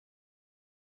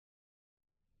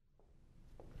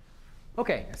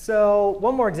OK, so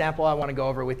one more example I want to go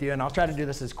over with you, and I'll try to do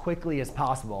this as quickly as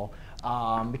possible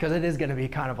because it is going to be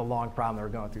kind of a long problem that we're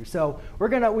going through. So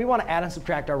we want to add and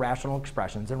subtract our rational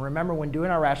expressions. And remember, when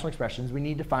doing our rational expressions, we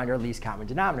need to find our least common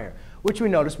denominator, which we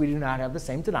notice we do not have the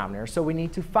same denominator. So we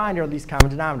need to find our least common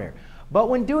denominator. But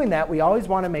when doing that, we always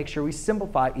want to make sure we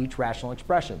simplify each rational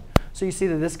expression. So you see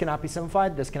that this cannot be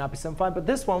simplified, this cannot be simplified, but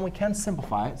this one we can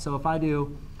simplify it. So if I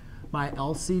do my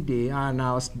LCD,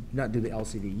 now let's not do the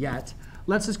LCD yet.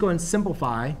 Let's just go and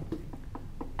simplify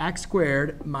x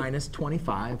squared minus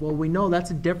 25. Well, we know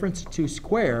that's a difference of two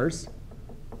squares,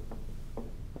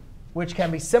 which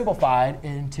can be simplified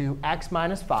into x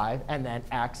minus 5 and then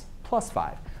x plus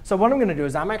 5. So what I'm going to do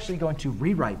is I'm actually going to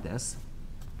rewrite this.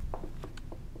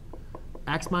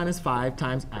 X minus 5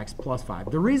 times x plus 5.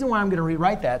 The reason why I'm going to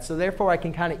rewrite that, so therefore I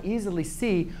can kind of easily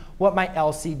see what my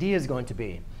LCD is going to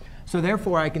be. So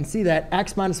therefore I can see that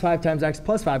x minus 5 times x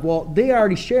plus 5, well, they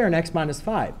already share an x minus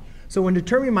 5. So when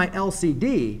determining my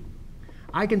LCD,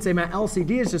 I can say my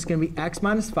LCD is just going to be x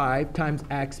minus 5 times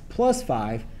x plus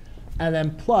 5, and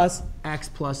then plus x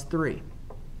plus 3.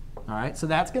 All right, so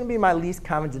that's going to be my least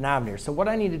common denominator. So what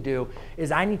I need to do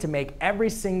is I need to make every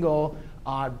single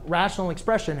rational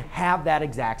expression have that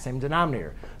exact same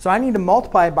denominator. So I need to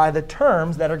multiply it by the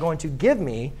terms that are going to give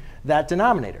me that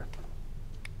denominator.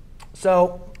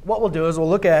 So what we'll do is we'll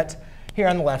look at here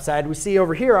on the left side. We see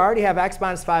over here I already have x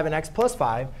minus 5 and x plus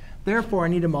 5. Therefore, I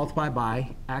need to multiply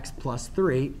by x plus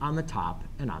 3 on the top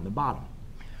and on the bottom.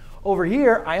 Over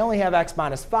here, I only have x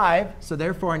minus 5. So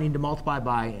therefore, I need to multiply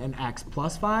by an x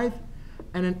plus 5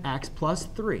 and an x plus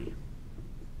 3.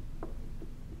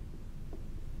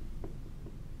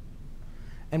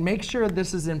 And make sure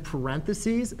this is in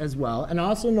parentheses as well. And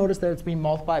also notice that it's being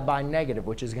multiplied by negative,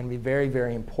 which is going to be very,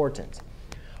 very important.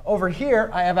 Over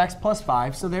here, I have x plus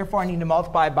 5. So therefore, I need to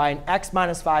multiply by an x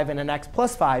minus 5 and an x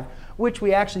plus 5, which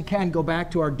we actually can go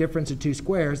back to our difference of two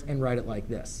squares and write it like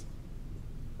this.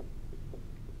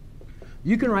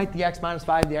 You can write the x minus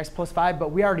 5, the x plus 5.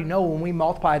 But we already know when we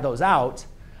multiply those out,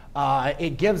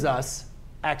 it gives us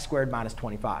x squared minus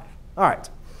 25. All right.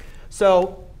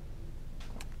 So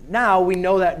now we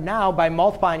know that now by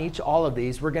multiplying all of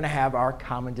these, we're going to have our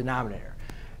common denominator.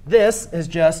 This is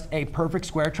just a perfect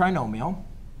square trinomial.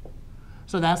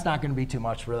 So that's not going to be too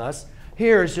much for us.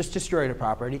 Here is just distributive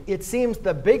property. It seems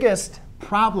the biggest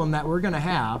problem that we're going to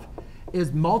have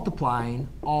is multiplying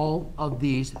all of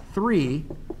these three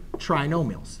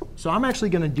trinomials. So I'm actually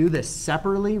going to do this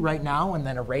separately right now and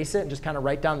then erase it and just kind of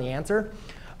write down the answer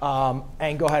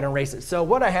and go ahead and erase it. So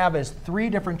what I have is three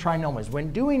different trinomials.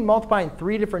 When doing multiplying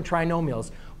three different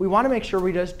trinomials, we want to make sure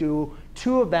we just do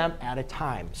two of them at a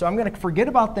time. So I'm going to forget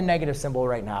about the negative symbol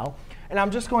right now. And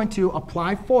I'm just going to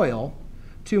apply FOIL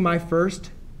to my first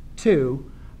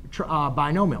two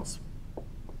binomials.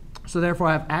 So therefore,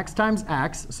 I have x times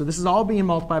x. So this is all being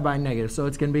multiplied by negative. So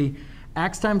it's going to be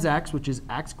x times x, which is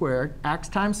x squared, x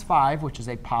times 5, which is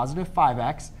a positive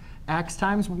 5x, x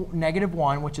times negative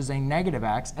 1, which is a negative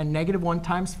x, and negative 1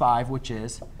 times 5, which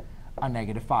is a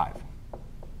negative 5.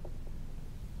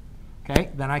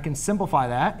 OK, then I can simplify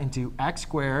that into x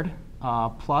squared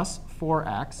plus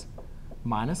 4x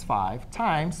minus 5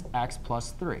 times x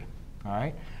plus 3. All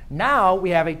right. Now we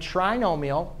have a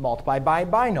trinomial multiplied by a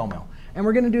binomial. And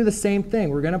we're going to do the same thing.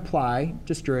 We're going to apply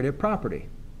distributive property.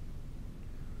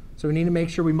 So we need to make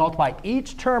sure we multiply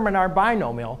each term in our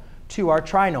binomial to our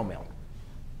trinomial.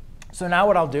 So now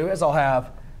what I'll do is I'll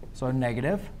have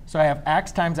negative. So I have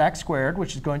x times x squared,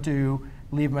 which is going to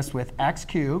leave us with x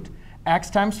cubed. X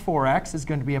times 4x is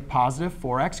going to be a positive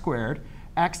 4x squared.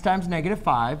 X times negative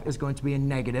 5 is going to be a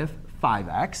negative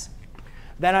 5x.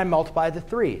 Then I multiply the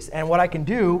 3's. And what I can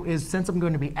do is, since I'm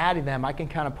going to be adding them, I can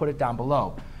kind of put it down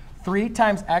below. 3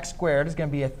 times x squared is going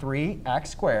to be a 3x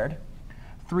squared.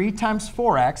 3 times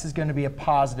 4x is going to be a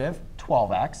positive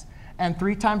 12x. And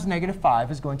 3 times negative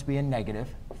 5 is going to be a negative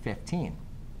 15.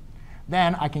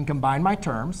 Then I can combine my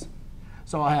terms.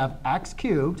 So I'll have x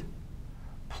cubed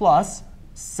plus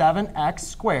 7x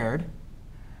squared.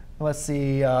 Let's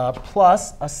see,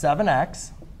 plus a 7x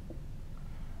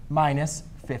minus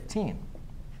 15.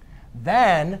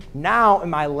 Then, now in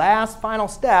my last final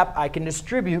step, I can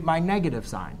distribute my negative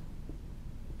sign.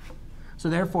 So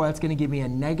therefore, that's going to give me a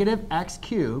negative x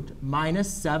cubed minus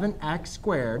 7x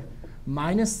squared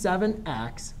minus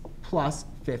 7x plus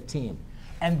 15.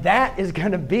 And that is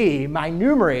going to be my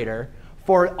numerator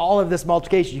for all of this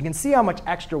multiplication. You can see how much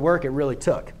extra work it really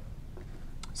took.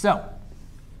 So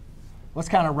let's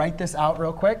kind of write this out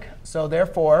real quick. So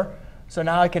therefore, so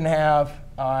now I can have,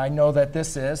 I know that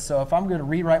this is, so if I'm going to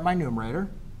rewrite my numerator,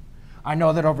 I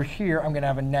know that over here I'm going to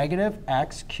have a negative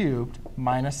x cubed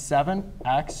minus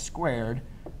 7x squared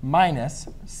minus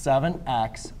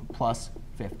 7x plus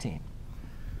 15.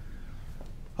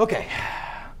 OK.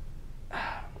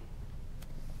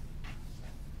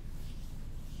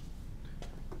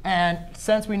 And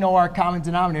since we know our common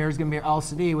denominator is going to be our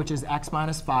LCD, which is x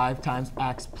minus 5 times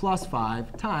x plus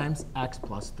 5 times x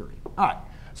plus 3. All right.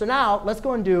 So now let's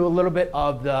go and do a little bit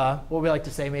of the, what we like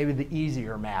to say, maybe the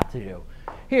easier math to do.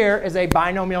 Here is a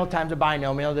binomial times a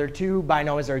binomial. There are two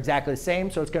binomials that are exactly the same,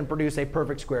 so it's going to produce a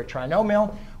perfect square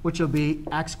trinomial, which will be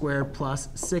x squared plus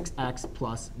 6x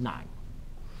plus 9.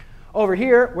 Over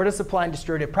here, we're just applying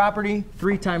distributive property.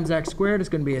 3 times x squared is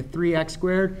going to be a 3x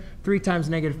squared. 3 times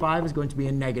negative 5 is going to be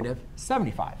a negative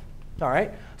 75. All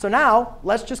right? So now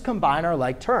let's just combine our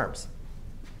like terms.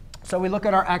 So we look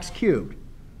at our x cubed.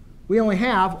 We only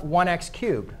have 1x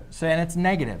cubed, and it's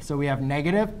negative. So we have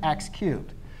negative x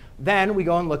cubed. Then we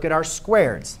go and look at our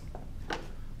squareds.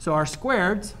 So our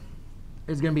squareds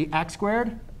is going to be x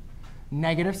squared,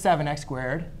 negative 7x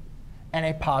squared, and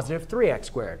a positive 3x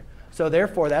squared. So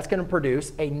therefore, that's going to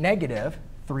produce a negative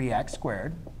 3x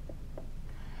squared.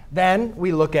 Then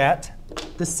we look at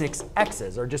the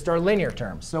 6x's, or just our linear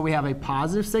terms. So we have a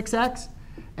positive 6x,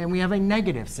 and we have a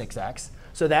negative 6x.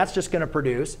 So that's just going to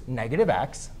produce negative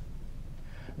x.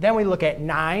 Then we look at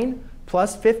 9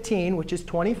 plus 15, which is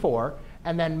 24,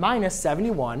 and then minus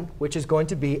 71, which is going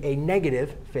to be a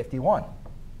negative 51.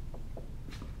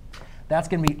 That's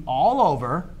going to be all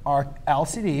over our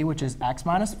LCD, which is x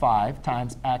minus 5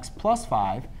 times x plus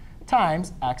 5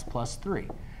 times x plus 3.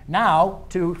 Now,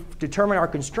 to determine our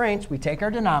constraints, we take our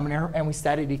denominator and we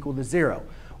set it equal to 0.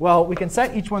 Well, we can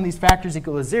set each one of these factors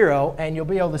equal to 0, and you'll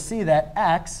be able to see that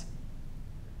x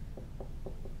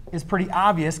is pretty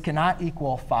obvious, cannot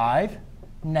equal 5,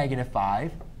 negative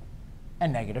 5,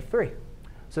 and negative 3.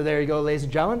 So there you go, ladies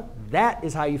and gentlemen. That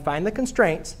is how you find the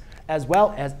constraints, as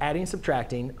well as adding and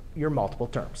subtracting your multiple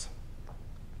terms.